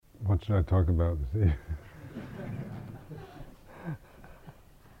What should I talk about this evening?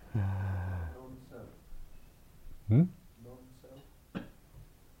 Non-self. Hmm? Non-self.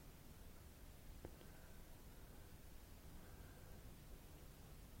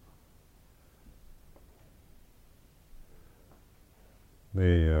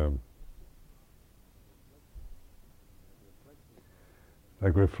 The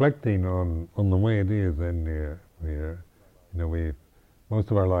like reflecting on the way it is, and we most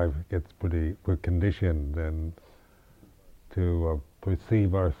of our life gets we're conditioned and to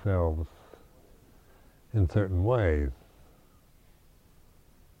perceive ourselves in certain ways,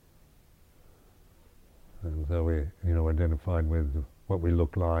 and so we identified with what we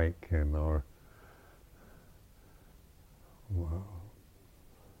look like and our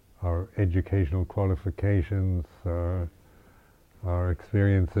educational qualifications, our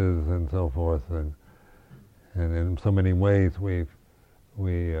experiences, and so forth, and in so many ways we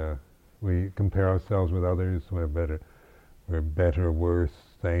compare ourselves with others. We're better, worse,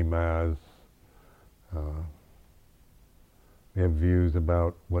 same as. We have views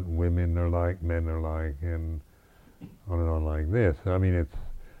about what women are like, men are like, and on like this. I mean, it's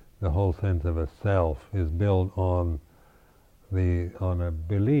the whole sense of a self is built on a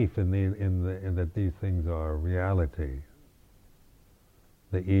belief in that these things are reality.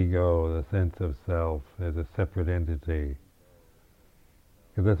 The ego, the sense of self, as a separate entity,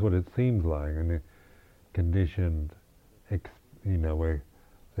 because that's what it seems like, and it conditioned.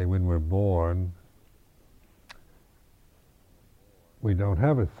 When we're born, we don't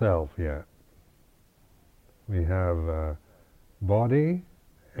have a self yet. We have a body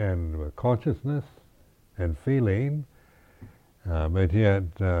and consciousness and feeling, but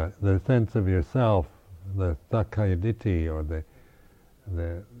yet the sense of yourself, the sakkaya ditthi, or the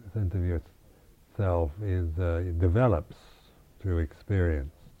sense of yourself develops through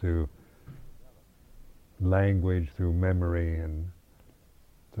experience, through language, through memory, and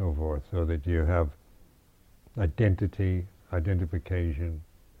so forth, so that you have identification.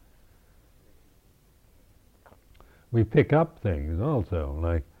 We pick up things also,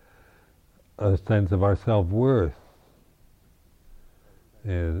 like a sense of our self-worth.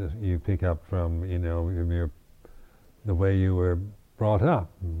 You pick up from, the way you were brought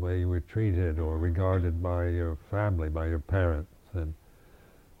up, the way you were treated or regarded by your family, by your parents, and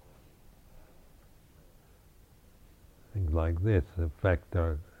things like this affect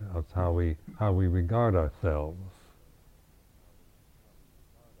how we regard ourselves.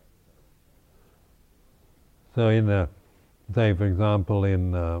 So say for example,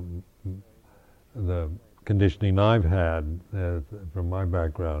 in the conditioning I've had from my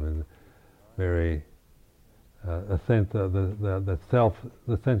background is very a sense of the self.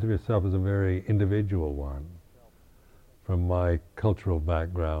 The sense of yourself is a very individual one. From my cultural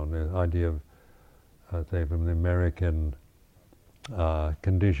background, the idea of say from the American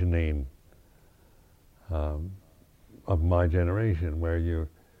conditioning of my generation, where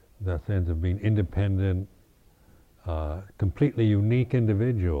the sense of being independent, completely unique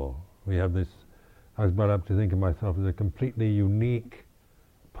individual. We have this. I was brought up to think of myself as a completely unique,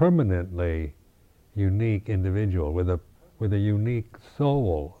 permanently unique individual with a unique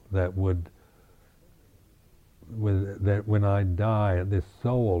soul that when I die, this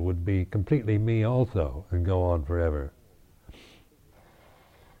soul would be completely me also and go on forever.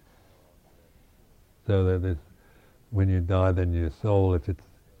 So that when you die, then your soul, if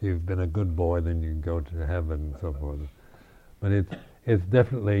you've been a good boy, then you go to heaven and so forth. But it's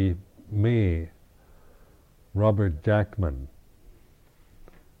definitely me, Robert Jackman,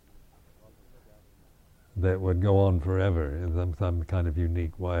 that would go on forever in some kind of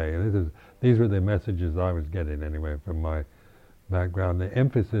unique way. These were the messages I was getting anyway from my background. The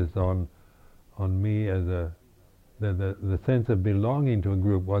emphasis on me as the sense of belonging to a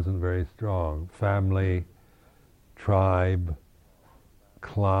group wasn't very strong. Family, tribe,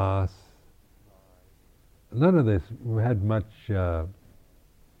 class, none of this had much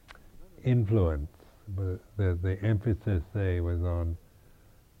influence. But the emphasis, say, was on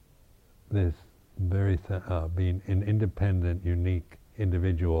this very being an independent, unique,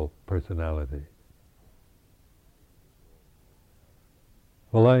 individual personality.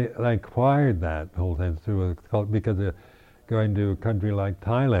 Well, I acquired that whole sense through because going to a country like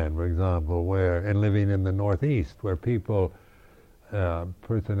Thailand, for example, and living in the Northeast, where people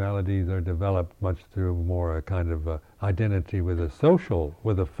personalities are developed much through more a kind of identity with a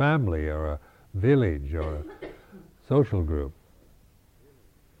family or a village or a social group.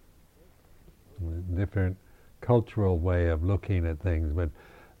 Different cultural way of looking at things, but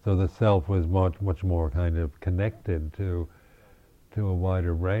so the self was much more kind of connected to to a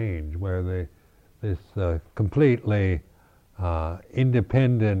wider range, where this completely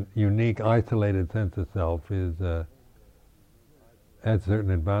independent, unique, isolated sense of self has certain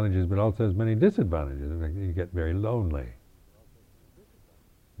advantages, but also has many disadvantages. You get very lonely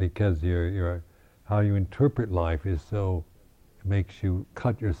because how you interpret life is so makes you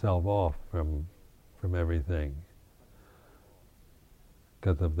cut yourself off from everything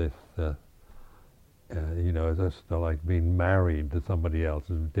because of this. It's just like being married to somebody else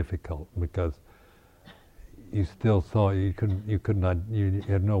is difficult because you still saw you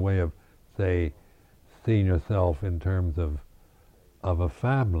had no way of, say, seeing yourself in terms of a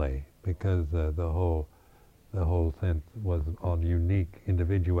family, because the whole sense was on unique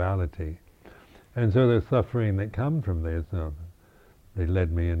individuality, and so the suffering that comes from this, they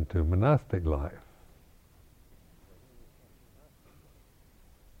led me into monastic life.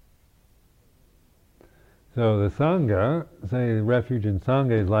 So the Sangha, say the refuge in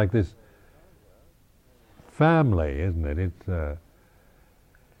Sangha, is like this family, isn't it? It's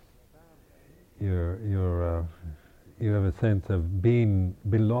you have a sense of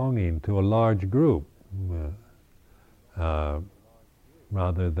belonging to a large group,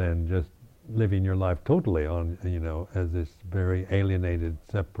 rather than just living your life totally on, as this very alienated,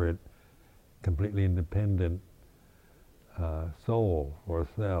 separate, completely independent soul or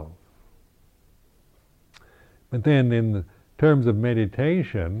self. But then in terms of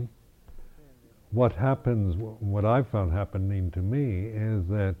meditation, what I've found happening to me is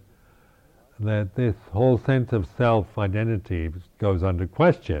that this whole sense of self-identity goes under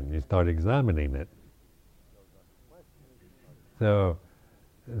question. You start examining it. So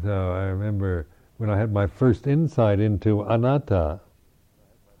I remember when I had my first insight into anatta,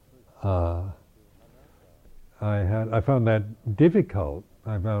 I found that difficult.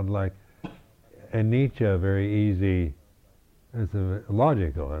 I found like anicca very easy. It's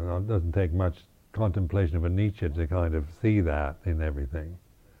logical, and it doesn't take much contemplation of anicca to kind of see that in everything.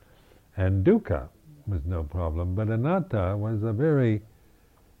 And dukkha was no problem, but anatta was a very,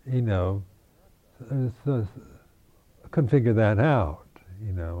 I couldn't figure that out,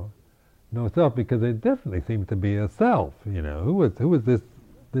 no self, because it definitely seemed to be a self, who was this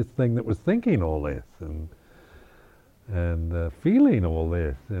thing that was thinking all this and feeling all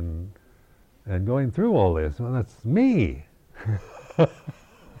this and going through all this? Well, that's me.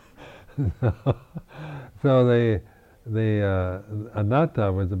 So the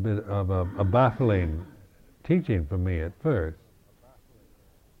anatta was a bit of a baffling teaching for me at first.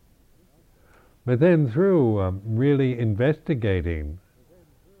 But then through really investigating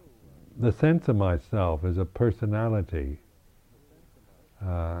the sense of myself as a personality,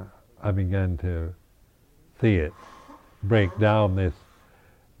 I began to see it, break down this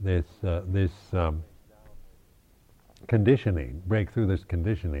conditioning, break through this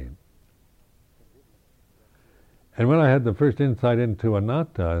conditioning. And when I had the first insight into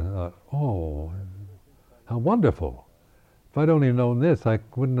anatta, I thought, oh, how wonderful. If I'd only known this, I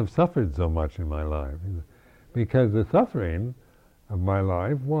wouldn't have suffered so much in my life. Because the suffering of my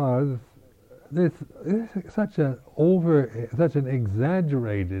life was such an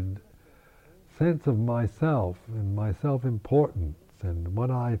exaggerated sense of myself and my self-importance and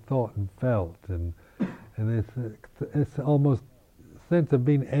what I thought and felt, and this almost sense of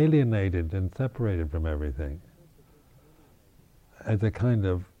being alienated and separated from everything, as a kind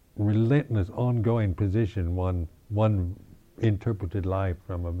of relentless, ongoing position. One interpreted life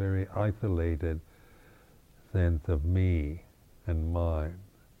from a very isolated sense of me and mine.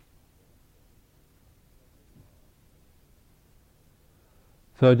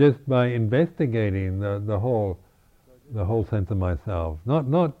 So just by investigating the whole sense of myself,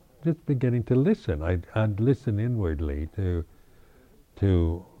 not just beginning to listen, I'd listen inwardly to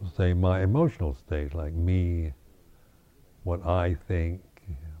say my emotional state, like me, what I think,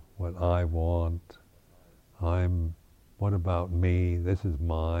 what I want, what about me, this is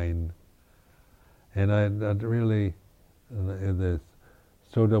mine. And I'd really, this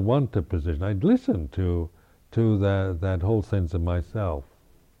sort of wanta position, I'd listen to that whole sense of myself.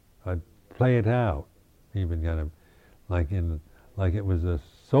 I'd play it out, even kind of like it was a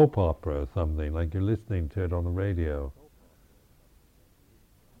soap opera or something, like you're listening to it on the radio.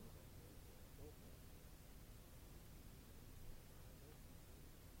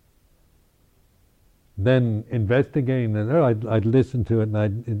 Then investigating it, I'd listen to it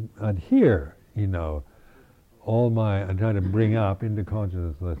and I'd hear, I'd try to bring up into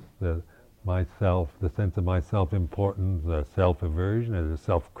consciousness myself, the sense of my self-importance, the self-aversion, as a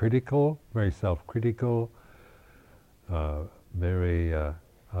self-critical, very self-critical, very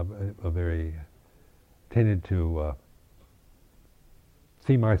tended to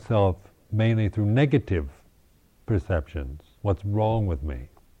see myself mainly through negative perceptions. What's wrong with me?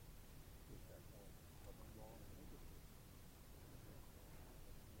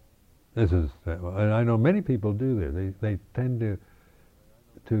 This is, and I know many people do this. They tend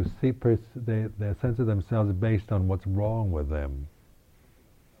to see their sense of themselves based on what's wrong with them.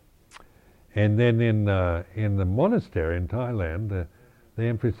 And then in the monastery in Thailand, they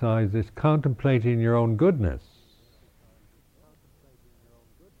emphasize this contemplating your own goodness.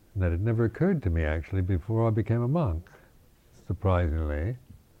 And that had never occurred to me actually before I became a monk, surprisingly,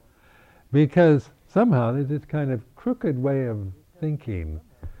 because somehow there's this kind of crooked way of thinking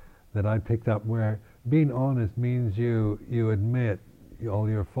that I picked up, where being honest means you admit all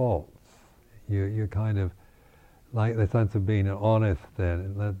your faults. You kind of like the sense of being honest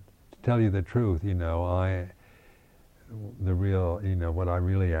and to tell you the truth. The real, what I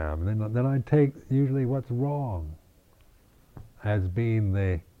really am. And then I take usually what's wrong as being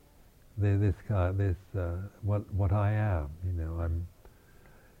what I am.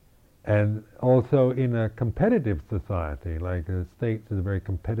 And also in a competitive society, like the States is a very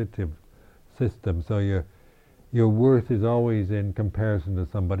competitive system, so your worth is always in comparison to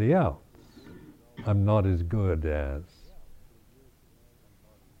somebody else. I'm not as good as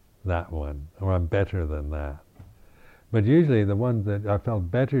that one, or I'm better than that. But usually the ones that I felt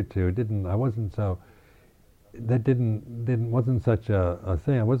better to wasn't such a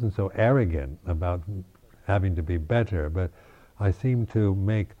thing. I wasn't so arrogant about having to be better, but I seemed to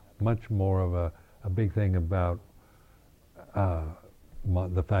make much more of a big thing about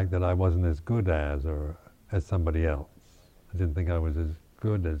the fact that I wasn't as good as somebody else. I didn't think I was as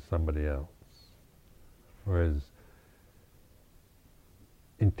good as somebody else, or as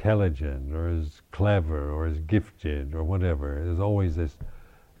intelligent, or as clever, or as gifted, or whatever. There's always this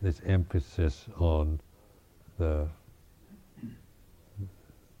emphasis on the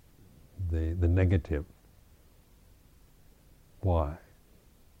negative. Why?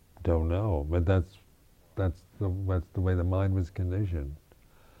 Don't know, but that's the way the mind was conditioned.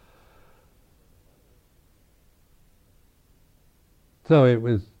 So it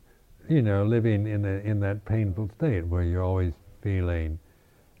was, living in that painful state where you're always seeing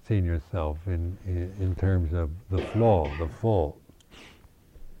yourself in terms of the flaw, the fault.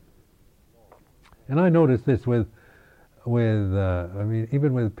 And I noticed this with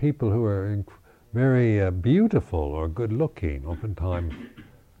even with people who are very beautiful or good-looking. Oftentimes,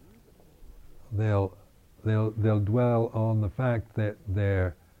 they'll dwell on the fact that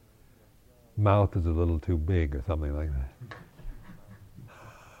their mouth is a little too big or something like that.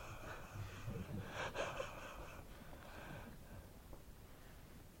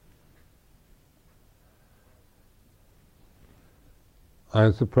 I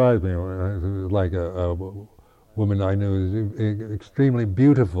was surprised me. Like a woman I knew, was an extremely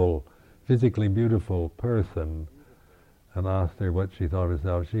beautiful, physically beautiful person, and asked her what she thought of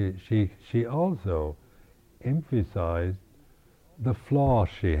herself. She also emphasized the flaw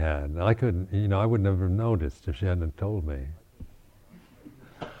she had. I couldn't, I would never have noticed if she hadn't told me.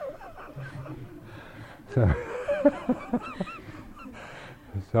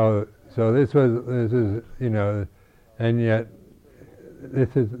 So this is, and yet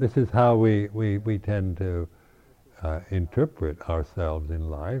this is how we tend to interpret ourselves in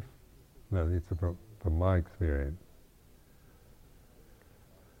life. At least from my experience.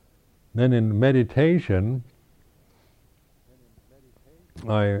 Then in meditation,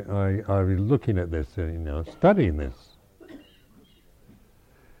 I was looking at this, studying this,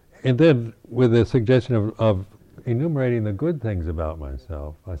 and then with the suggestion of enumerating the good things about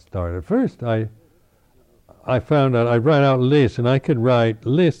myself, I started. First, I found out I write out lists, and I could write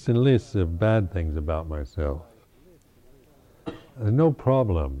lists and lists of bad things about myself. There's no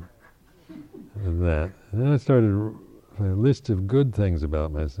problem with that. And then I started a list of good things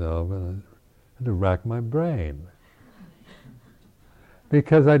about myself, and I had to rack my brain,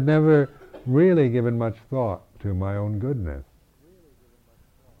 because I'd never really given much thought to my own goodness.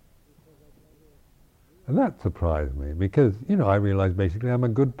 And that surprised me, because, I realized basically I'm a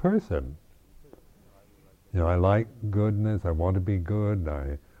good person. I like goodness, I want to be good,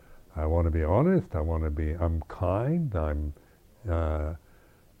 I want to be honest, I'm kind, I'm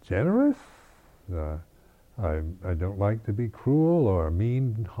generous, I don't like to be cruel or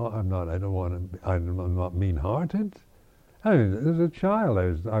mean. I'm not mean-hearted. As a child,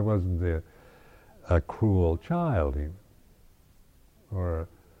 I wasn't a cruel child, or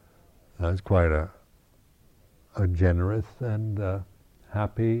I was quite a generous and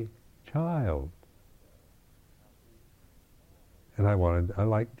happy child. And I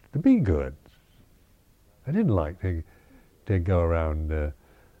liked to be good. I didn't like to to go around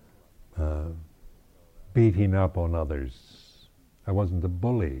beating up on others. I wasn't a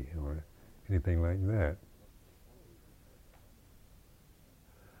bully or anything like that.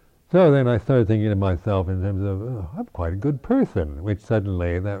 So then I started thinking to myself in terms of, oh, I'm quite a good person, which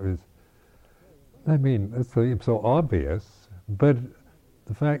suddenly that was, I mean, it seems so obvious, but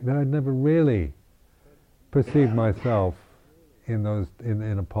the fact that I'd never really perceived myself in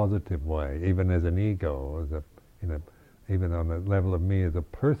a positive way, even as an ego, even on the level of me as a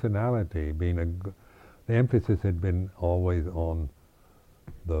personality, the emphasis had been always on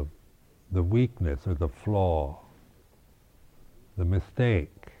the weakness or the flaw, the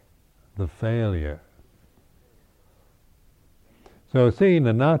mistake, the failure. So seeing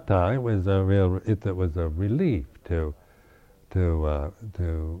anatta, it was a relief to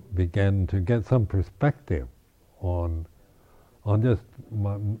begin to get some perspective on just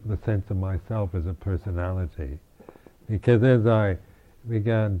the sense of myself as a personality, because as I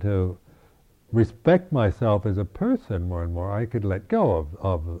began to respect myself as a person more and more, I could let go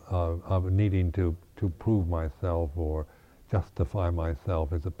of needing to prove myself or justify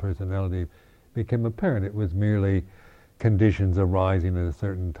myself as a personality. It became apparent it was merely conditions arising at a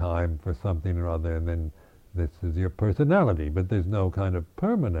certain time for something or other, and then this is your personality, but there's no kind of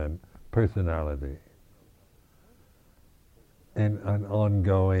permanent personality and an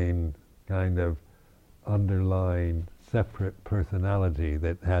ongoing kind of underlying separate personality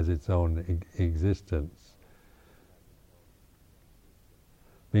that has its own existence.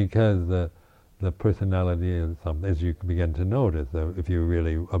 Because the personality is something, as you begin to notice, if you're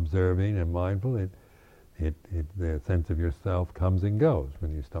really observing and mindful, the sense of yourself comes and goes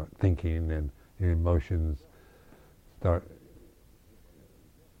when you start thinking and your emotions start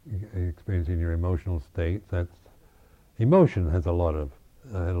experiencing your emotional states. That's emotion has a lot of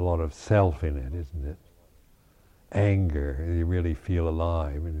self in it, isn't it? Anger, you really feel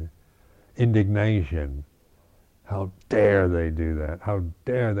alive. Indignation, how dare they do that? How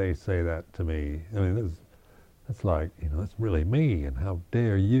dare they say that to me? I mean, that's like, that's really me, and how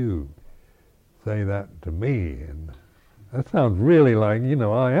dare you say that to me? And that sounds really like,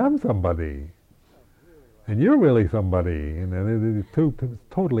 I am somebody, and you're really somebody, and they're two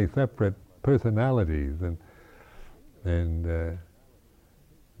totally separate personalities, and I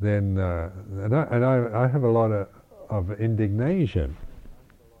have a lot of indignation.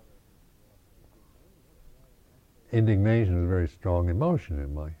 Indignation is a very strong emotion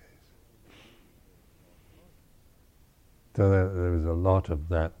in my case. So there was a lot of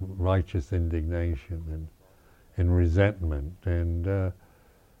that righteous indignation and resentment and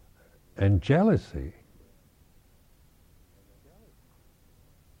jealousy.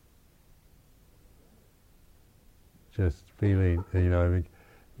 Just feeling, I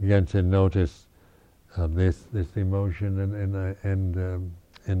began to notice this emotion, and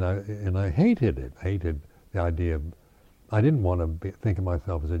I hated it. Hated the idea of. I didn't want to think of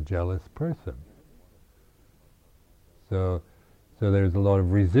myself as a jealous person. So there's a lot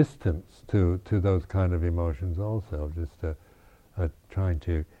of resistance to those kind of emotions also, just trying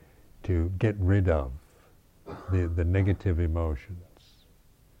to get rid of the negative emotions.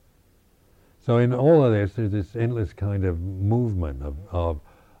 So in all of this, there's this endless kind of movement of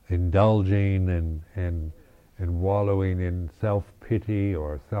indulging and wallowing in self-pity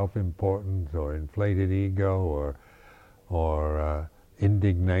or self-importance or inflated ego or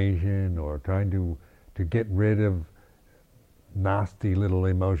indignation, or trying to get rid of nasty little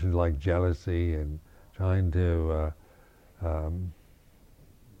emotions like jealousy, and trying to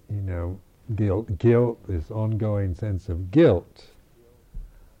guilt, this ongoing sense of guilt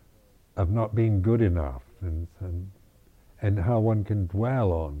of not being good enough, and how one can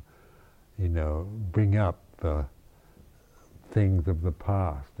dwell on, bring up things of the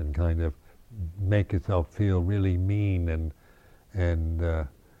past and kind of make yourself feel really mean and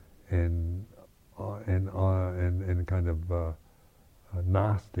kind of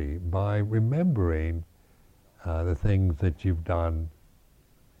nasty by remembering the things that you've done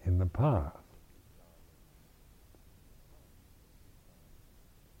in the past.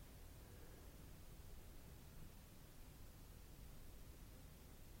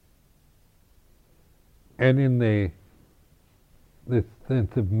 And in this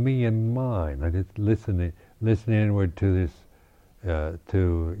sense of me and mine, I just listen inward to this, I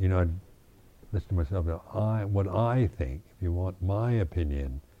listen to myself, what I think, if you want my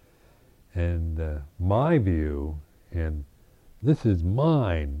opinion, and my view, and this is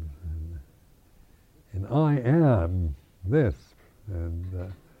mine, and I am this.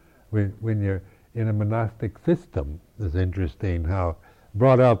 And when you're in a monastic system, it's interesting how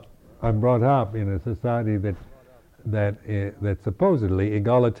I'm brought up in a society that that's supposedly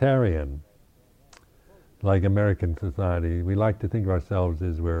egalitarian, like American society. We like to think of ourselves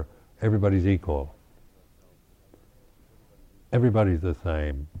as where everybody's equal. Everybody's the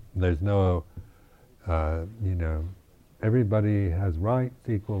same. There's no, everybody has rights,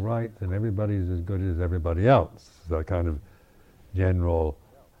 equal rights, and everybody's as good as everybody else. The kind of general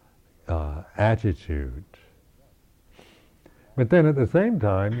attitude. But then at the same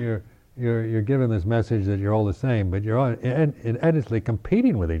time, you're given this message that you're all the same, but you're endlessly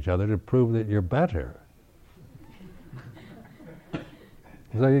competing with each other to prove that you're better.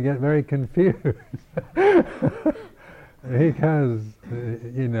 So you get very confused. Because,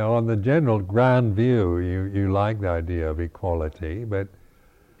 on the general grand view, you like the idea of equality, but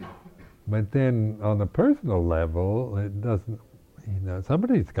then on the personal level, it doesn't,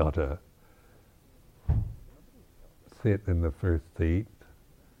 somebody's got to sit in the first seat.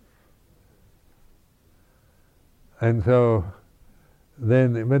 And so,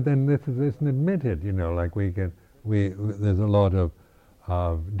 then this isn't admitted, like there's a lot of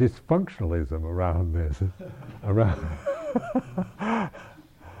dysfunctionalism around this,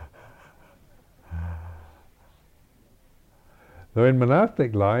 So in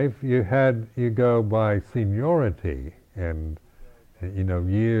monastic life, you go by seniority and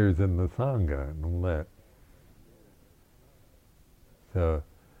years in the sangha and all that. So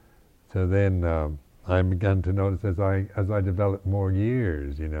then I began to notice as I developed more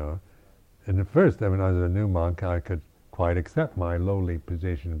years, And at first, when I was a new monk, I could quite accept my lowly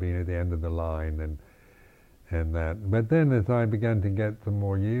position, being at the end of the line and that. But then as I began to get some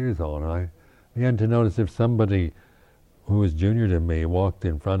more years on, I began to notice if somebody who was junior to me walked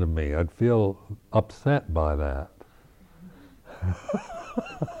in front of me, I'd feel upset by that.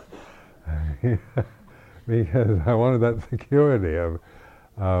 Because I wanted that security of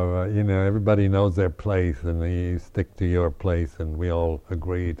everybody knows their place and you stick to your place and we all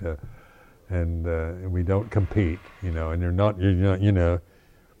agree to, and we don't compete, and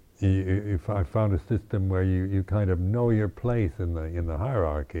if I found a system where you kind of know your place in the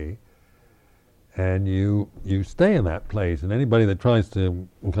hierarchy, and you stay in that place, and anybody that tries to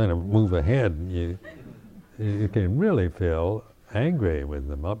kind of move ahead, you can really feel angry with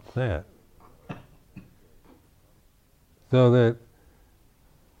them, upset. So that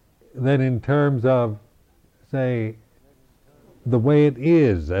then in terms of, say, the way it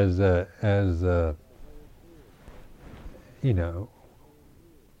is as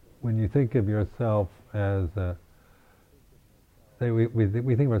when you think of yourself as say we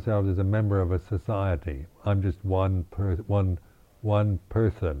think of ourselves as a member of a society. I'm just one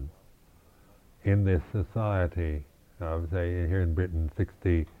person in this society. I would say here in Britain,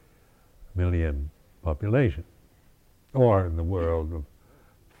 60 million population, or in the world of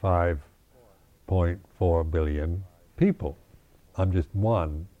 5.4 billion people. I'm just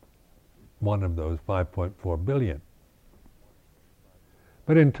one of those 5.4 billion.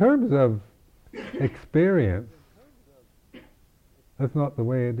 But in terms of experience, that's not the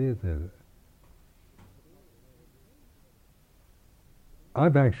way it is it?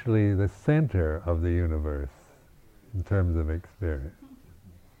 I'm actually the center of the universe in terms of experience.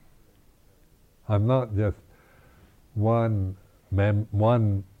 I'm not just one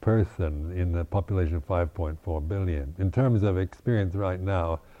person in the population of 5.4 billion. In terms of experience right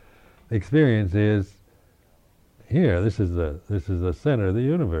now, experience is here. This is the center of the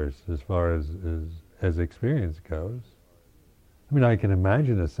universe as far as experience goes. I mean, I can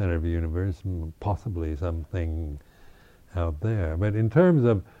imagine a center of the universe, possibly something out there. But in terms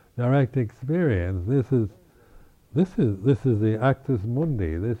of direct experience, this is the actus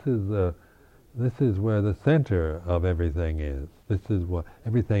mundi. This is where the center of everything is. This is what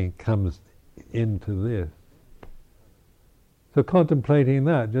everything comes into this. So contemplating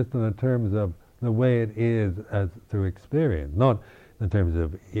that just in the terms of the way it is as through experience, not in terms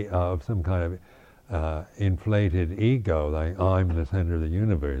of some kind of inflated ego, like I'm the center of the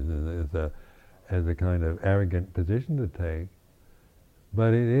universe, as a kind of arrogant position to take.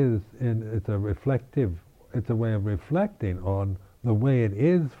 But it's a way of reflecting on the way it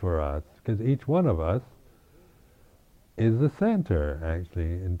is for us, because each one of us is the center,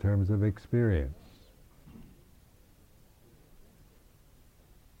 actually, in terms of experience.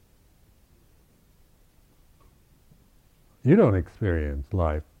 You don't experience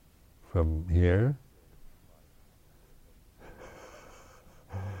life from here.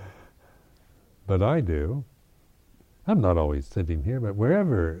 But I do. I'm not always sitting here, but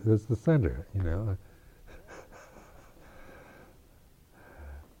wherever, there's the center,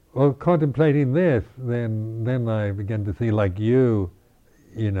 Well, contemplating this, then I begin to see, like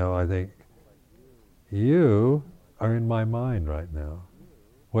I think you are in my mind right now.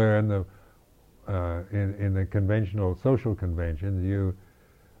 Where in the conventional social conventions,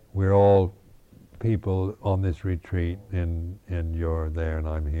 we're all people on this retreat, and you're there, and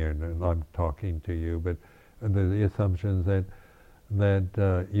I'm here, and I'm talking to you. But the assumptions that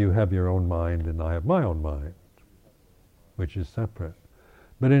you have your own mind, and I have my own mind, which is separate.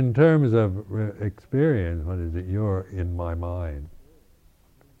 But in terms of experience, what is it? You're in my mind.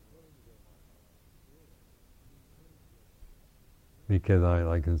 Because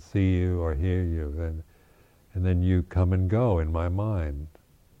I can see you or hear you, and then you come and go in my mind.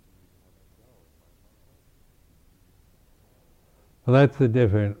 Well, that's a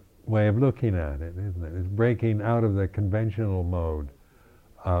different way of looking at it, isn't it? It's breaking out of the conventional mode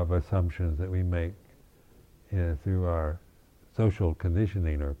of assumptions that we make through our social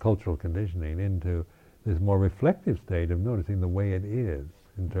conditioning or cultural conditioning into this more reflective state of noticing the way it is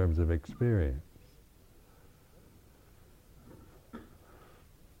in terms of experience.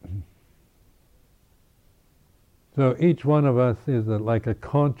 So each one of us is like a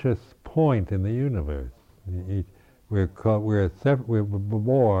conscious point in the universe. We're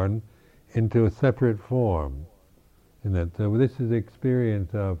born into a separate form. In that, so this is the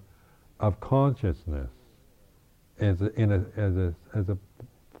experience of consciousness as a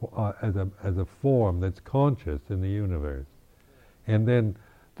form that's conscious in the universe, and then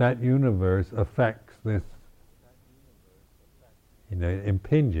that universe affects this. It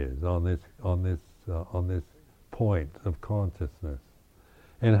impinges on this point of consciousness,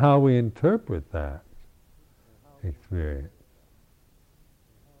 and how we interpret that experience.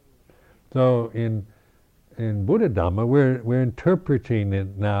 So in Buddha Dhamma, we're interpreting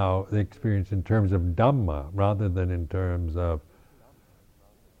it now, the experience, in terms of Dhamma rather than in terms of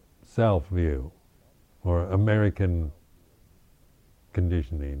self-view or American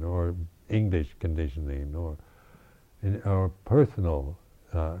conditioning or English conditioning or personal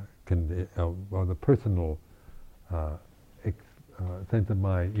or the personal sense of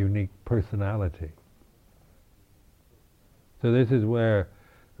my unique personality. So this is where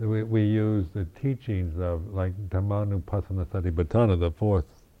we use the teachings of, like, Dhammanupassana Satipatthana, the fourth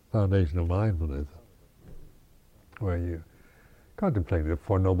foundation of mindfulness, where you contemplate the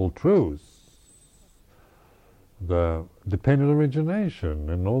Four Noble Truths, the dependent origination,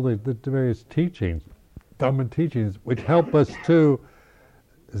 and all the various teachings, Dhamma teachings, which help us to,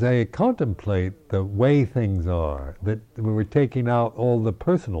 say, contemplate the way things are, that we're taking out all the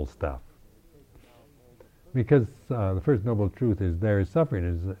personal stuff. Because the first noble truth is there is suffering.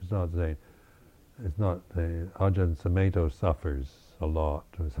 It's not saying, it's not Ajahn Sumedho suffers a lot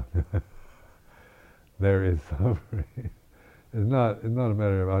or something. There is suffering. It's not a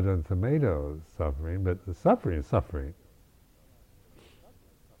matter of Ajahn Sumedho's suffering, but the suffering is suffering.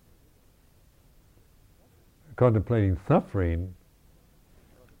 Contemplating suffering,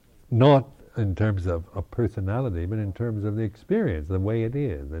 not in terms of a personality, but in terms of the experience, the way it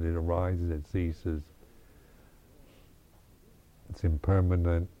is, that it arises, it ceases. It's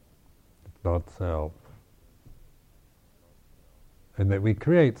impermanent, it's not self. And that we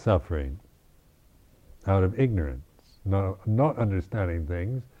create suffering out of ignorance, not understanding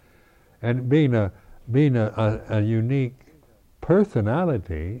things, and being a unique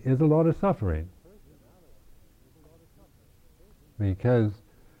personality is a lot of suffering. Because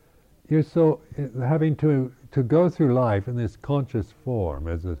you're so having to go through life in this conscious form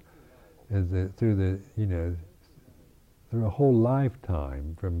through a whole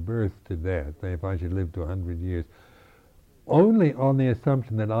lifetime, from birth to death. If I should live to 100 years, only on the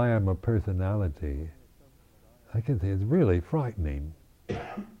assumption that I am a personality, I can say it's really frightening.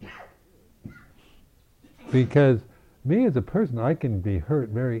 Because me as a person, I can be hurt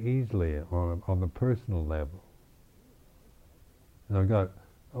very easily on the personal level. And I've got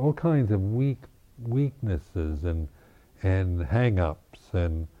all kinds of weaknesses and hang-ups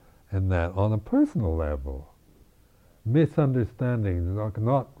and that on a personal level. Misunderstandings,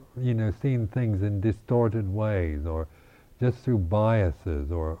 not seeing things in distorted ways, or just through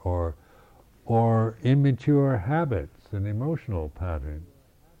biases, or immature habits and emotional patterns.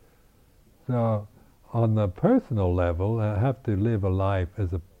 So on the personal level, I have to live a life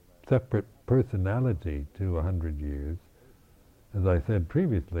as a separate personality to 100 years. As I said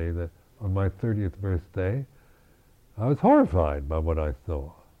previously, that on my 30th birthday, I was horrified by what I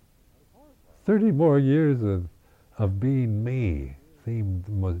saw. 30 more years of being me seemed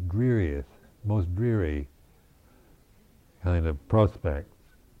the most dreary kind of prospects.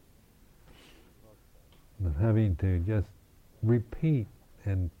 And having to just repeat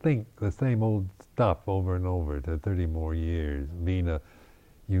and think the same old stuff over and over to 30 more years, being a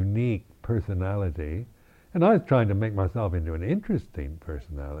unique personality, And I was trying to make myself into an interesting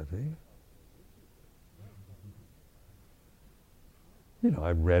personality.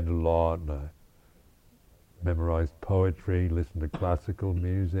 I read a lot, and I memorized poetry, listened to classical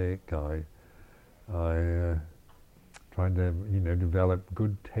music. I tried to, develop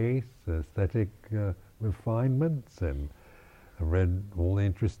good tastes, aesthetic refinements, and I read all the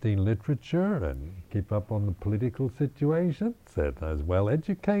interesting literature and keep up on the political situations, and I was well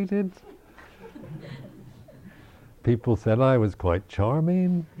educated. People said I was quite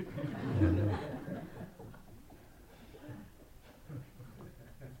charming.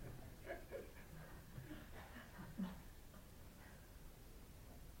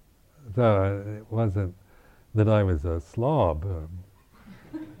 So it wasn't that I was a slob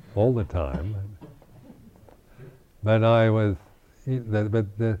all the time, but I was,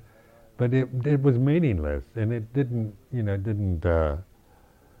 but it was meaningless, and it didn't,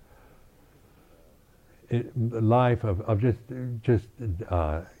 life of just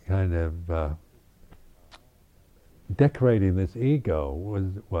kind of decorating this ego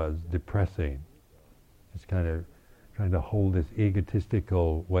was depressing. It's kind of trying to hold this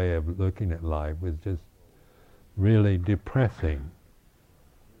egotistical way of looking at life was just really depressing.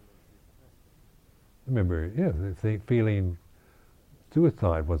 I remember, feeling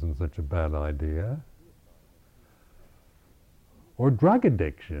suicide wasn't such a bad idea. Or drug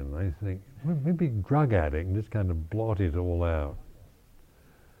addiction. I think, maybe drug addict and just kind of blot it all out.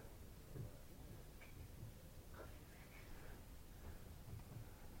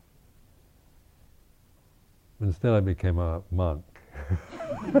 Instead I became a monk.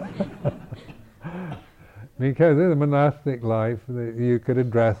 Because in the monastic life you could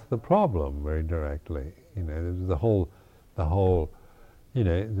address the problem very directly. There's the whole,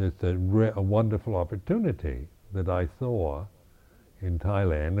 there's a wonderful opportunity that I saw in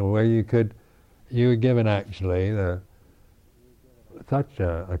Thailand where you were given actually such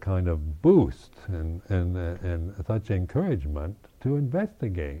a kind of boost and such encouragement to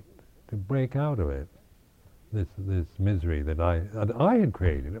investigate, to break out of it. This misery that I had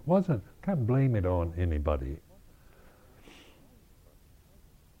created. It wasn't, can't blame it on anybody.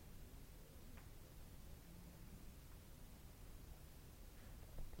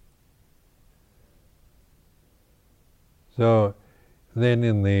 So then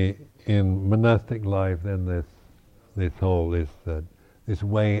in monastic life, then this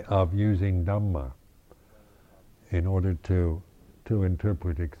way of using Dhamma in order to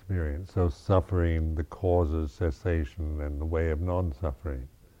interpret experience. So suffering, the causes, cessation, and the way of non-suffering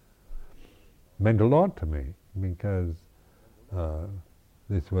meant a lot to me because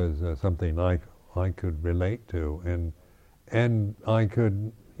this was something I could relate to, and I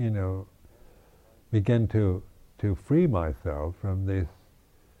could begin to free myself from this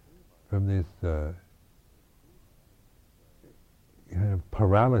kind of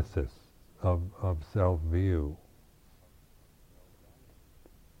paralysis of self-view.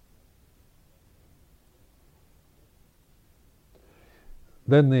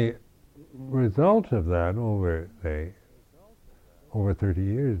 Then the result of that over 30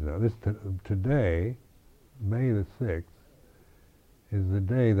 years now, today, May the 6th, is the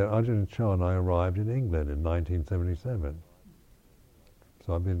day that Ajahn Chah and I arrived in England in 1977.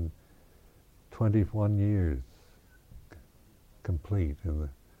 So I've been 21 years complete in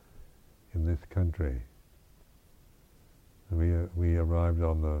this country. And we arrived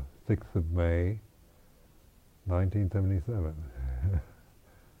on the 6th of May, 1977.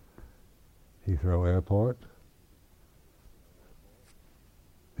 Heathrow Airport.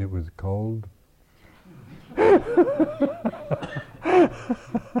 It was cold.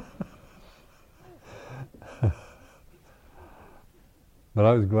 But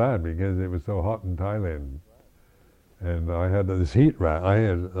I was glad because it was so hot in Thailand, and I had this heat rash.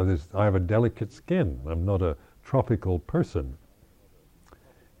 I have a delicate skin. I'm not a tropical person.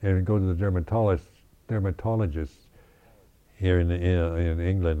 And I go to the dermatologist here in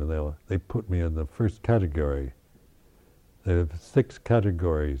England, and they put me in the first category. They have 6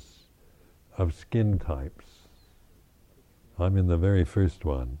 categories of skin types. I'm in the very first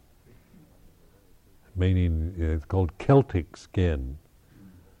one, meaning it's called Celtic skin.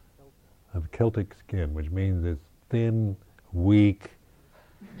 I have Celtic skin, which means it's thin, weak,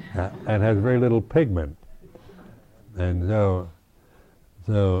 and has very little pigment. And so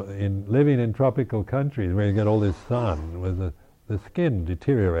in living in tropical countries where you get all this sun, the skin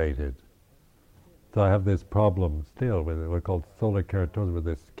deteriorated. So I have this problem still with what's called solar keratosis, where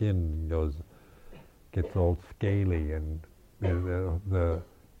the skin gets all scaly, and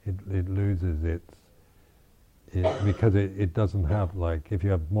it loses because it doesn't have, like, if you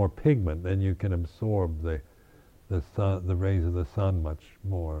have more pigment, then you can absorb the sun, the rays of the sun much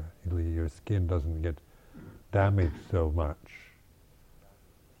more. Your skin doesn't get damaged so much.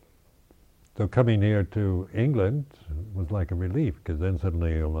 So coming here to England was like a relief, because then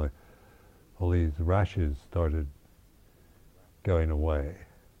suddenly all these rashes started going away.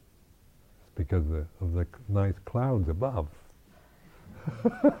 It's because of the nice clouds above.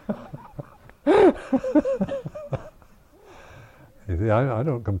 You see, I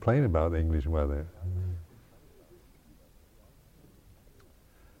don't complain about the English weather.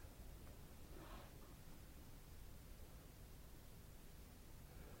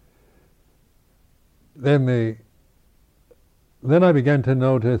 Then I began to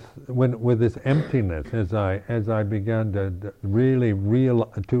notice with this emptiness, as I began to really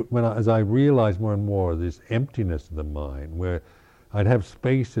as I realized more and more this emptiness of the mind, where I'd have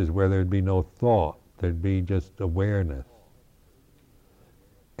spaces where there'd be no thought, there'd be just awareness,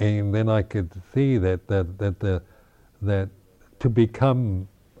 and then I could see that to become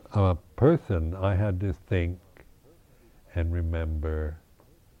a person, I had to think and remember,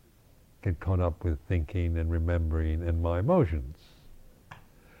 get caught up with thinking and remembering and my emotions.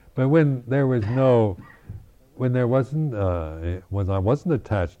 But when I wasn't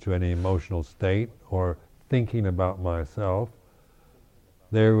attached to any emotional state or thinking about myself,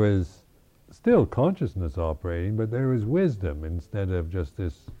 there was still consciousness operating, but there was wisdom instead of just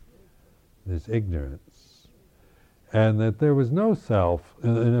this ignorance, and that there was no self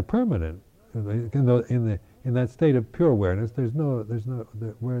in a permanent. In that state of pure awareness, there's no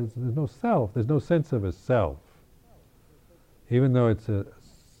self, there's no sense of a self. Even though it's a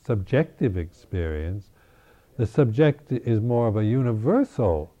subjective experience, the subject is more of a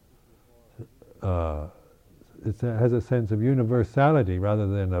universal, it has a sense of universality rather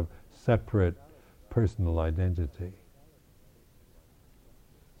than of separate personal identity.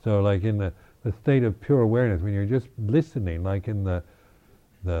 So like in the state of pure awareness, when you're just listening, like in the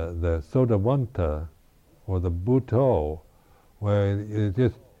Sodavanta, or the Bhutto, where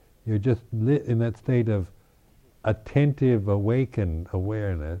you're just in that state of attentive, awakened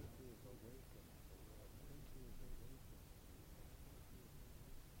awareness.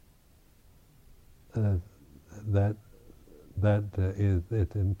 That is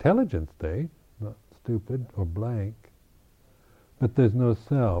its intelligent state, not stupid or blank. But there's no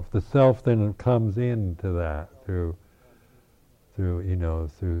self. The self then comes into that through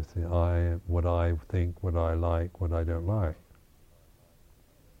the I, what I think, what I like, what I don't like.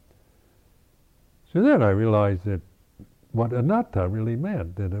 So then I realized that what anatta really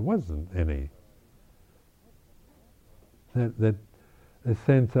meant, that it wasn't any. That a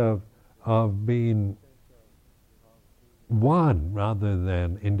sense of being one rather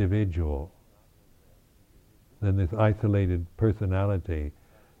than individual, than this isolated personality,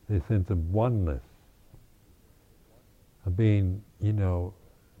 this sense of oneness. Of being,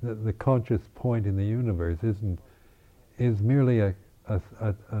 the conscious point in the universe is merely a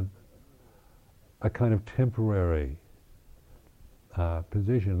kind of temporary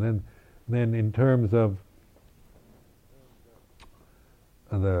position. Then in terms of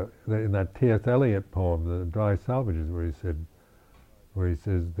in that T.S. Eliot poem, the Dry Salvages, where he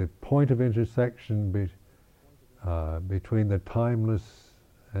says the point of intersection between the timeless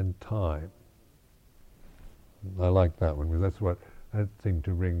and time. I like that one, because that seemed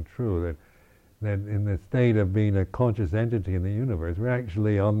to ring true, that in the state of being a conscious entity in the universe, we're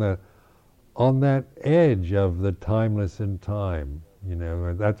actually on that edge of the timeless and time.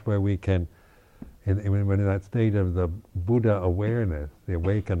 That's where we can, when in that state of the Buddha awareness, the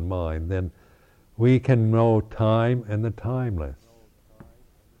awakened mind, then we can know time and the timeless.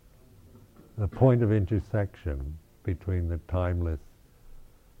 The point of intersection between the timeless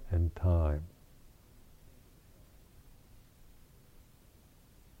and time.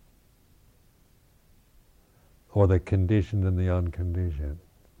 Or the conditioned and the unconditioned.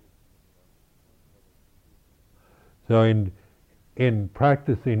 So in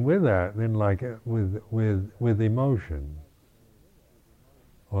practicing with that, then like with emotion,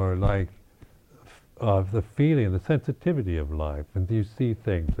 or like the feeling, the sensitivity of life, and you see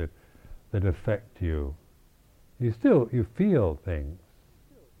things that affect you, you feel things,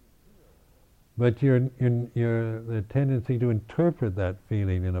 but the tendency to interpret that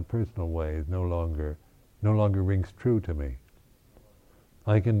feeling in a personal way is no longer rings true to me.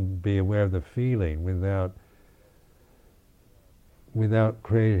 I can be aware of the feeling without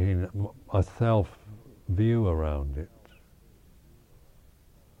creating a self view around it.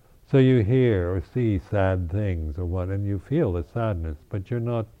 So you hear or see sad things or what, and you feel the sadness, but you're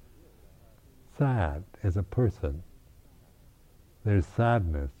not sad as a person. There's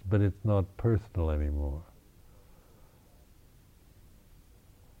sadness, but it's not personal anymore.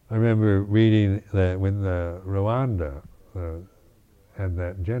 I remember reading that when the Rwanda had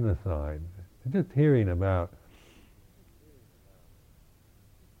that genocide, just hearing about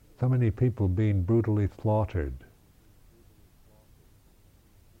so many people being brutally slaughtered.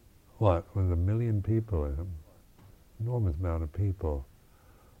 What, was 1 million people, an enormous amount of people,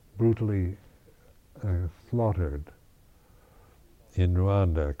 brutally slaughtered in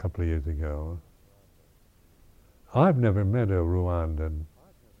Rwanda a couple of years ago. I've never met a Rwandan.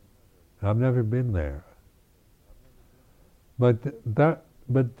 I've never been there. But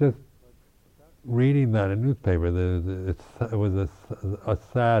just reading that in a newspaper, it was a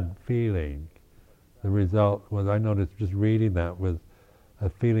sad feeling. The result was, I noticed just reading that was a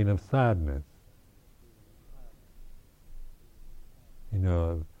feeling of sadness. You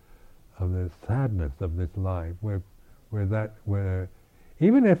know, of the sadness of this life, where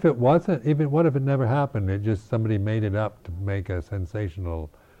even if it wasn't, even what if it never happened? It just somebody made it up to make a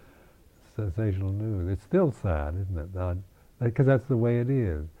sensational news. It's still sad, isn't it? Because that's the way it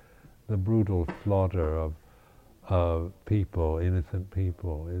is. The brutal slaughter of people, innocent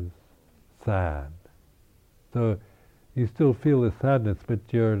people, is sad. So you still feel the sadness, but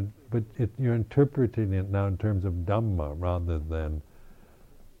you're interpreting it now in terms of Dhamma rather than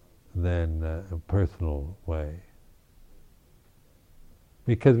a personal way.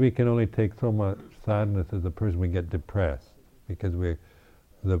 Because we can only take so much sadness as a person, we get depressed because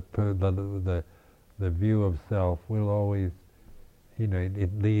the view of self will always,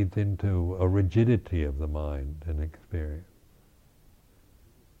 it leads into a rigidity of the mind and experience.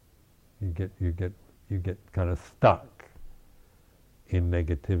 You get kind of stuck in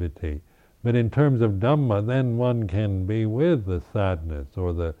negativity. But in terms of Dhamma, then one can be with the sadness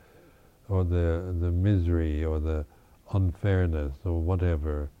or the misery or the unfairness or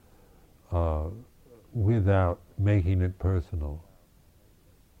whatever, without making it personal.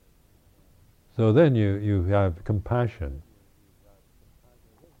 So then you have compassion.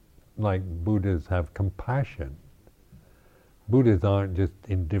 Like Buddhas have compassion. Buddhas aren't just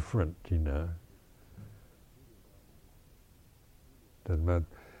indifferent, Doesn't matter.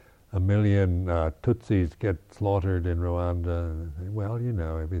 1 million Tutsis get slaughtered in Rwanda. Well,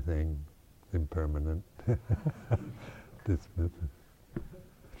 everything's impermanent. Dismiss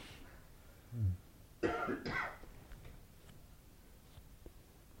it.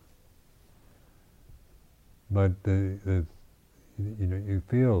 But you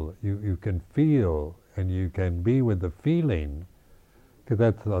feel, you can feel, and you can be with the feeling, because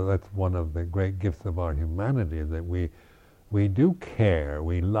that's one of the great gifts of our humanity, is that we do care,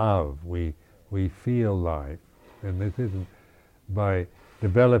 we love, we feel life, and this isn't by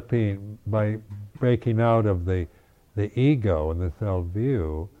breaking out of the ego and the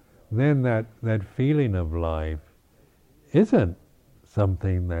self-view, then that feeling of life isn't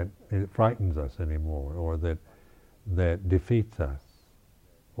something that it frightens us anymore, or that defeats us,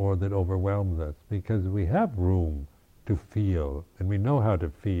 or that overwhelms us, because we have room to feel, and we know how to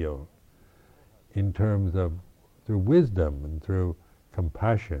feel in terms of through wisdom and through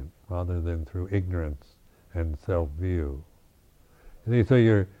compassion, rather than through ignorance and self-view. So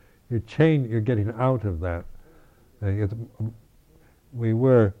you're getting out of that. I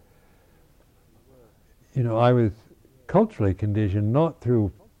was culturally conditioned not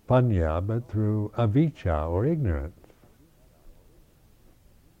through panya, but through avijja, or ignorance.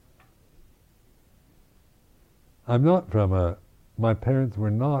 My parents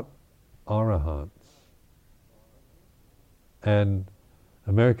were not arahants. And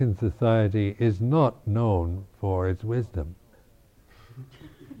American society is not known for its wisdom.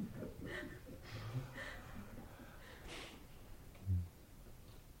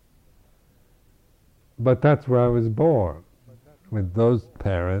 But that's where I was born, with those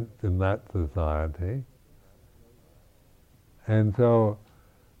parents in that society. And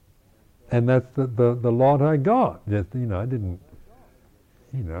that's the lot I got. You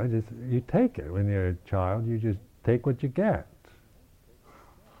take it. When you're a child, you just take what you get.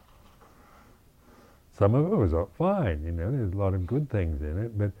 Some of it was fine, there's a lot of good things in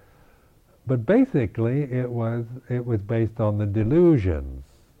it, but basically it was based on the delusions,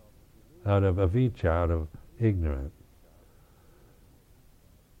 out of avijja, out of ignorance.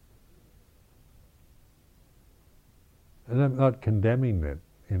 And I'm not condemning it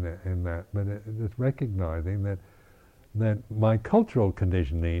in that, but just recognizing that my cultural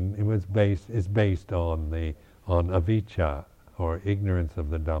conditioning is based on avijja, or ignorance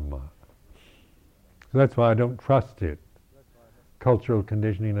of the Dhamma. So that's why I don't trust it. Cultural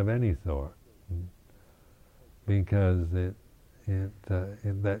conditioning of any sort. because it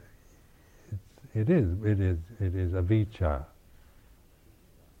is avijja,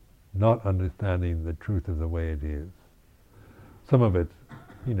 not understanding the truth of the way it is. Some of it,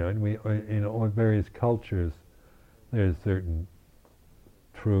 in various cultures, there's certain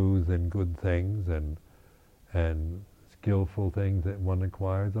truths and good things and skillful things that one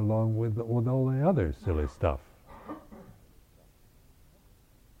acquires along with all the other silly stuff.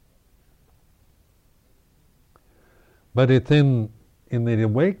 But it's in the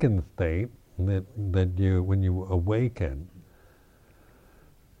awakened state that you, when you awaken,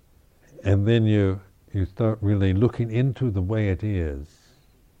 and then you start really looking into the way it is.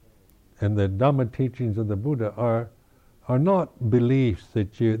 And the Dhamma teachings of the Buddha are not beliefs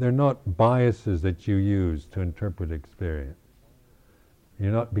they're not biases that you use to interpret experience.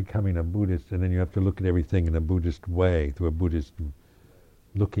 You're not becoming a Buddhist and then you have to look at everything in a Buddhist way, through a Buddhist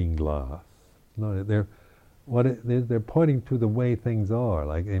looking glass. No, they're pointing to the way things are,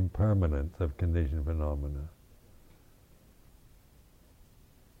 like impermanence of conditioned phenomena.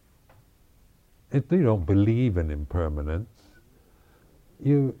 You don't believe in impermanence.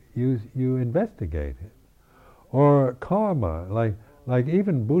 You investigate it. Or karma, like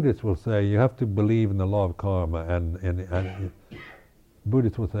even Buddhists will say you have to believe in the law of karma, and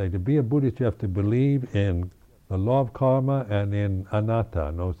Buddhists will say to be a Buddhist you have to believe in the law of karma and in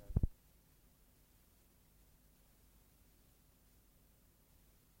anatta. No.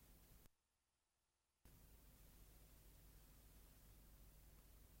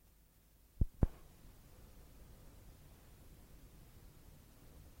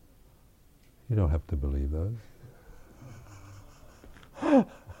 You don't have to believe those.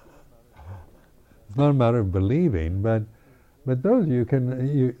 It's not a matter of believing, but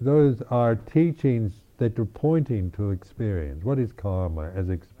those are teachings that are pointing to experience. What is karma as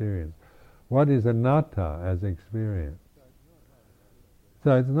experience? What is anatta as experience?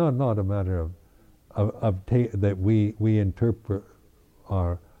 So it's not a matter that we interpret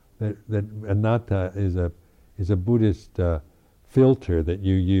that anatta is a Buddhist filter that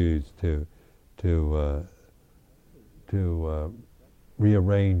you use to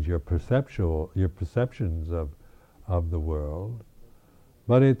rearrange your perceptions of the world.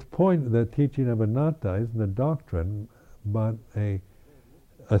 But the teaching of anatta isn't a doctrine, but a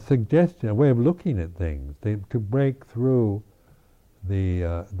suggestion, a way of looking at things, to break through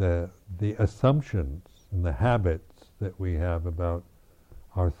the assumptions and the habits that we have about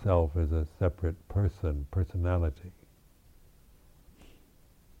ourself as a separate personality.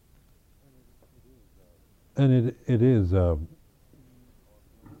 And it is an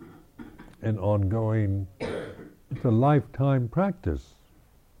ongoing, it's a lifetime practice.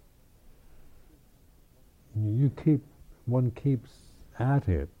 One keeps at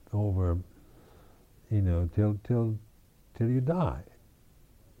it over, till you die.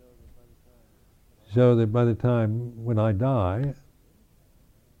 So that by the time when I die,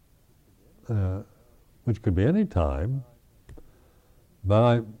 which could be any time,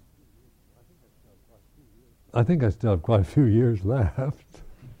 but I think I still have quite a few years left.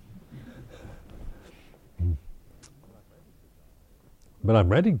 But I'm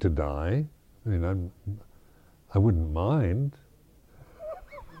ready to die. I mean, I wouldn't mind.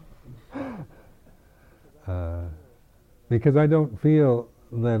 Because I don't feel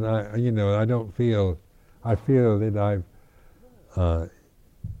that I feel that I've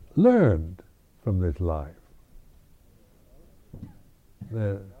learned from this life.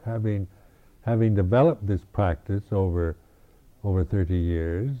 That having developed this practice over 30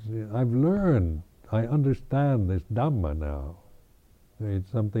 years, I've learned, I understand this Dhamma now.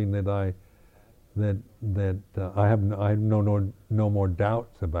 It's something that I have no more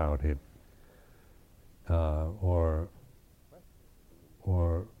doubts about it, or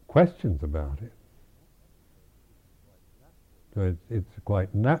questions about it. So it's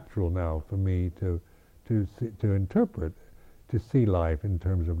quite natural now for me to interpret, to see life in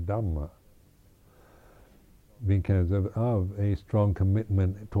terms of Dhamma, because of a strong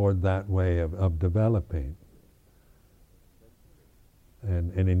commitment toward that way of developing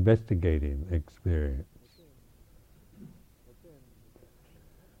and investigating experience.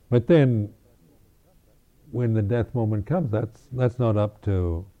 But then, when the death moment comes, that's not up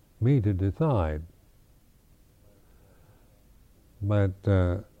to me to decide. But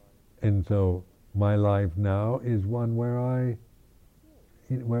and so my life now is one where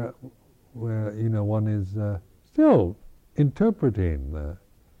one is still interpreting,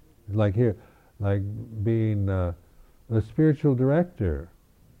 like here, like being a spiritual director.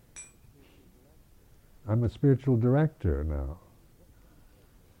 I'm a spiritual director now.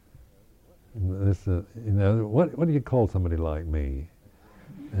 This, what do you call somebody like me?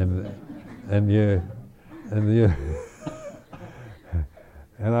 And you, and you,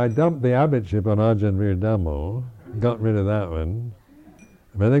 and I dumped the abbotship on Ajahn Vir Dhammo, got rid of that one.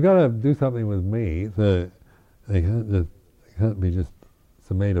 But they got to do something with me. So they can't be just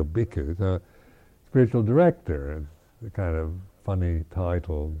Sumedho Bhikkhu. So spiritual director is the kind of funny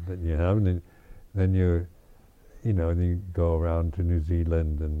title that you have, and then you go around to New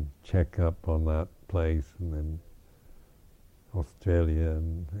Zealand and check up on that place, and then Australia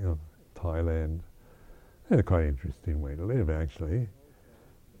and Thailand. It's a quite interesting way to live, actually.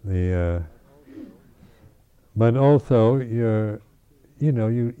 But also you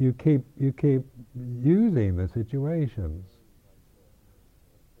keep using the situations,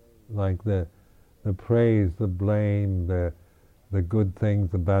 like the praise, the blame, the good things,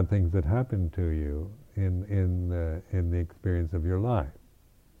 the bad things that happen to you in the experience of your life.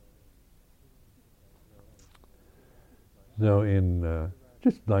 So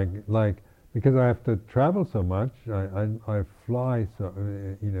just like because I have to travel so much, I fly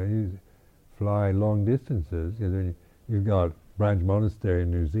you fly long distances. You've got Branch Monastery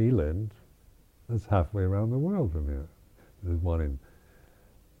in New Zealand. That's halfway around the world from here. There's one in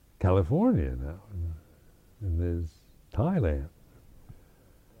California now, and there's Thailand,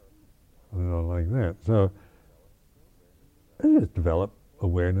 and like that. So I just develop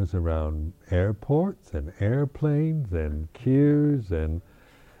awareness around airports and airplanes and queues and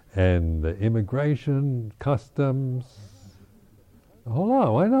immigration, customs, a whole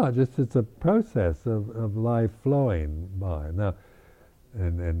lot. Why not? Just it's a process of life flowing by. Now,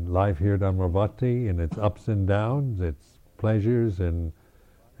 and life here at Amaravati and its ups and downs, its pleasures and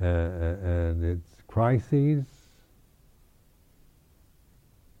its crises.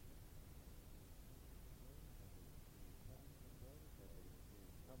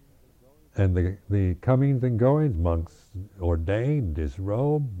 And the comings and goings, monks ordained,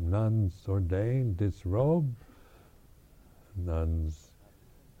 disrobe, nuns ordained, disrobe. Nuns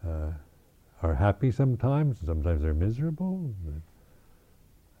are happy sometimes they're miserable.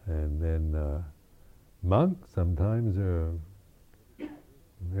 And then monks sometimes are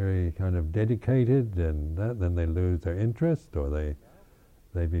very kind of dedicated, and then they lose their interest, or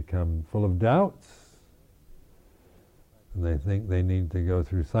they become full of doubts. And they think they need to go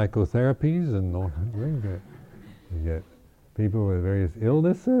through psychotherapies and all that thing. You get people with various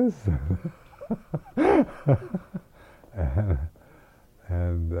illnesses,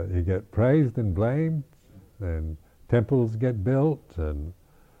 and you get praised and blamed, and temples get built, and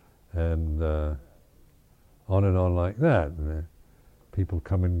on and on like that. And people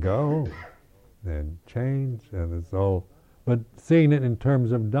come and go, and change, and it's all. But seeing it in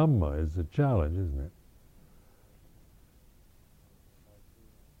terms of Dhamma is a challenge, isn't it?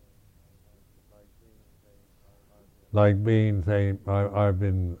 Like being, say, I've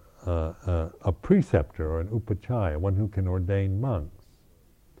been a preceptor or an upachaya, one who can ordain monks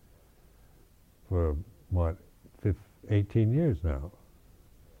for, 18 years now.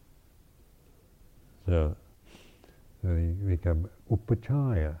 So you become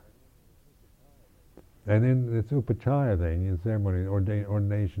upachaya. And in this upachaya thing, in ceremony,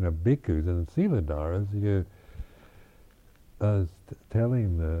 ordination of bhikkhus and siladharas, you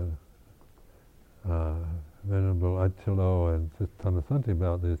telling the Venerable Acalo and Sister Thanasanti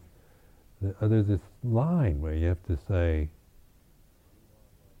about this. There's this line where you have to say,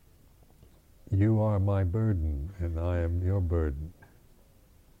 "You are my burden, and I am your burden."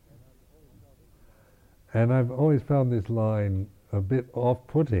 And I've always found this line a bit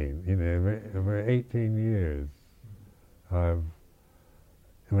off-putting. For 18 years,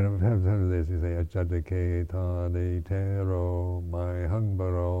 when I've had some of this, you say, "Achadake tani tero, my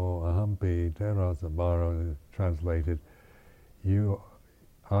hangbaro, ahampi tero sabaro," translated,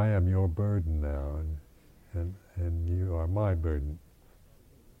 I am your burden now, and you are my burden.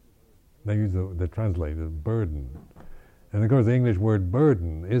 They use the translated burden. And of course the English word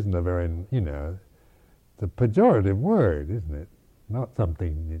burden isn't a very, it's a pejorative word, isn't it? Not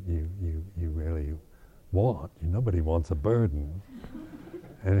something that you really want. Nobody wants a burden.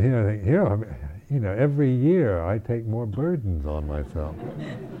 And I think, every year I take more burdens on myself.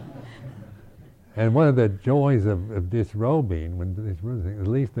 And one of the joys of disrobing, at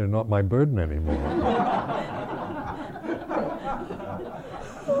least they're not my burden anymore.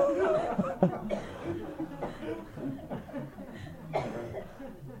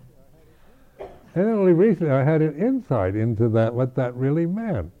 And only recently I had an insight into what that really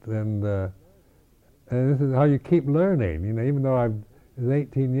meant. And this is how you keep learning. Even though it's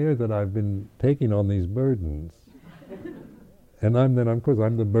 18 years that I've been taking on these burdens. And I'm then, of course,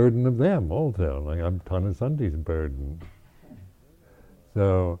 I'm the burden of them also. Like I'm Tanasanti's burden.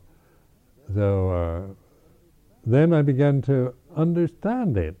 So, then I began to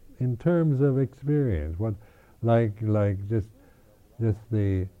understand it in terms of experience. What, like just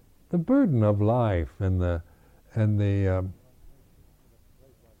the burden of life and the in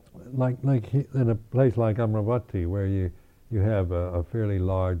a place like Amaravati where you have a fairly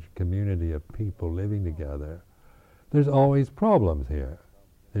large community of people living together. There's always problems here.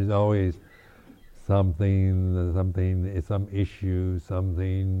 There's always some issue,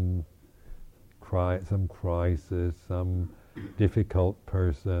 some crisis, some difficult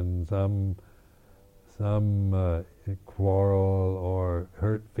person, some quarrel or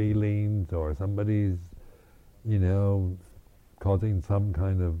hurt feelings, or somebody's, causing some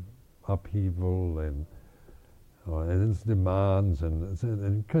kind of upheaval and its demands, and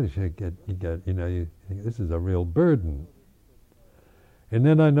because you think this is a real burden. And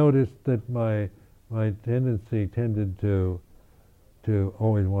then I noticed that my tendency tended to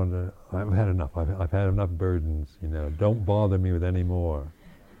always want to. I've had enough. I've had enough burdens. Don't bother me with any more.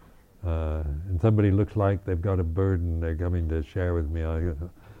 And somebody looks like they've got a burden they're coming to share with me. I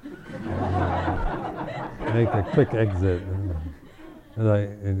make a quick exit.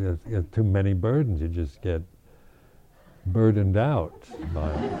 And it's too many burdens. You just get burdened out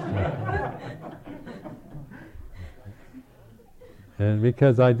by it. And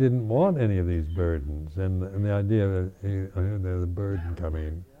because I didn't want any of these burdens, and the idea that there's a burden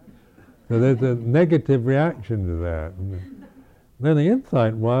coming, so there's a negative reaction to that. And then the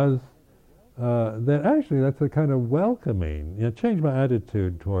insight was that actually that's a kind of welcoming. Change my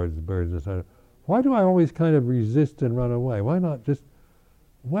attitude towards burdens. Why do I always kind of resist and run away? Why not just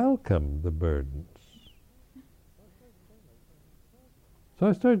welcome the burdens? So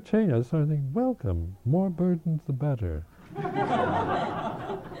I started changing. I started thinking, welcome, more burdens the better.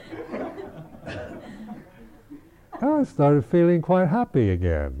 I started feeling quite happy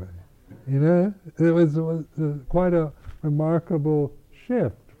again. It was quite a remarkable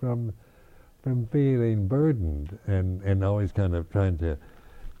shift from feeling burdened and always kind of trying to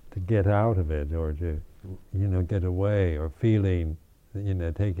get out of it, or to get away, or feeling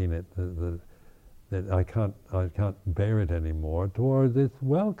taking it that I can't bear it anymore, towards this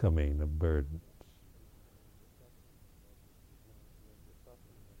welcoming of burdens.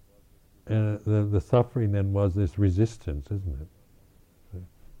 And the suffering then was this resistance, isn't it?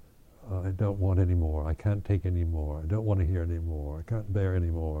 I don't want any more. I can't take any more. I don't want to hear any more. I can't bear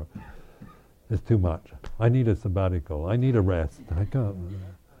any more. It's too much. I need a sabbatical. I need a rest. I can't.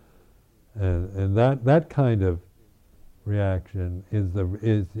 And that kind of reaction is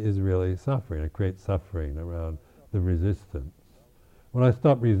really suffering. It creates suffering around the resistance. When I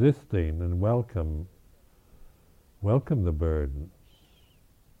stop resisting and welcome the burdens,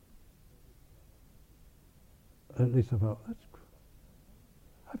 at least I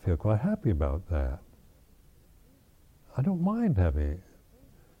feel quite happy about that. I don't mind having.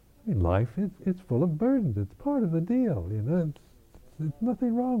 Life it's full of burdens. It's part of the deal. It's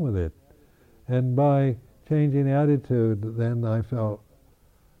nothing wrong with it. And by changing the attitude, then I felt,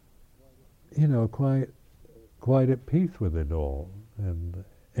 quite at peace with it all, and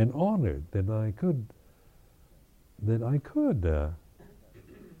honored that I could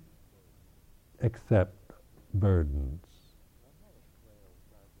accept burdens.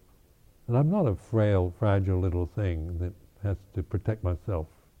 And I'm not a frail, fragile little thing that has to protect myself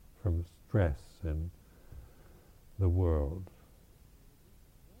from stress and the world.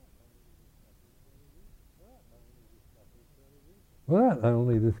 Well, that I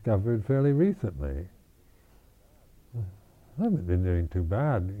only discovered fairly recently. I haven't been doing too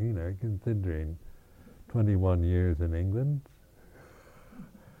bad, considering 21 years in England,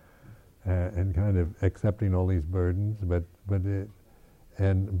 and kind of accepting all these burdens. But you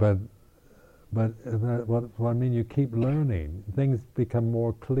keep learning. Things become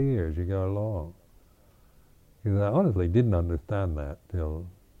more clear as you go along. Because I honestly didn't understand that till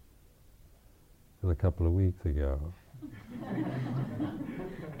a couple of weeks ago.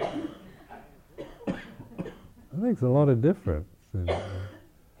 It makes a lot of difference.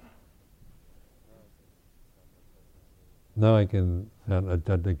 Now I can sound a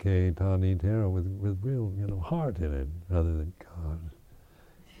Jadake Tani Tera with real, heart in it, rather than God.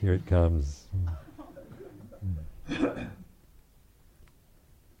 Here it comes.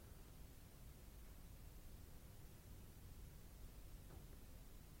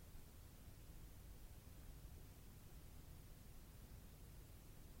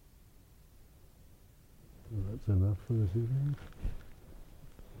 That's enough for this evening.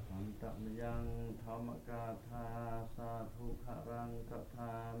 มยังธรรมกาธาสาธุขรังคธ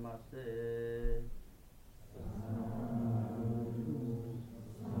ามะเส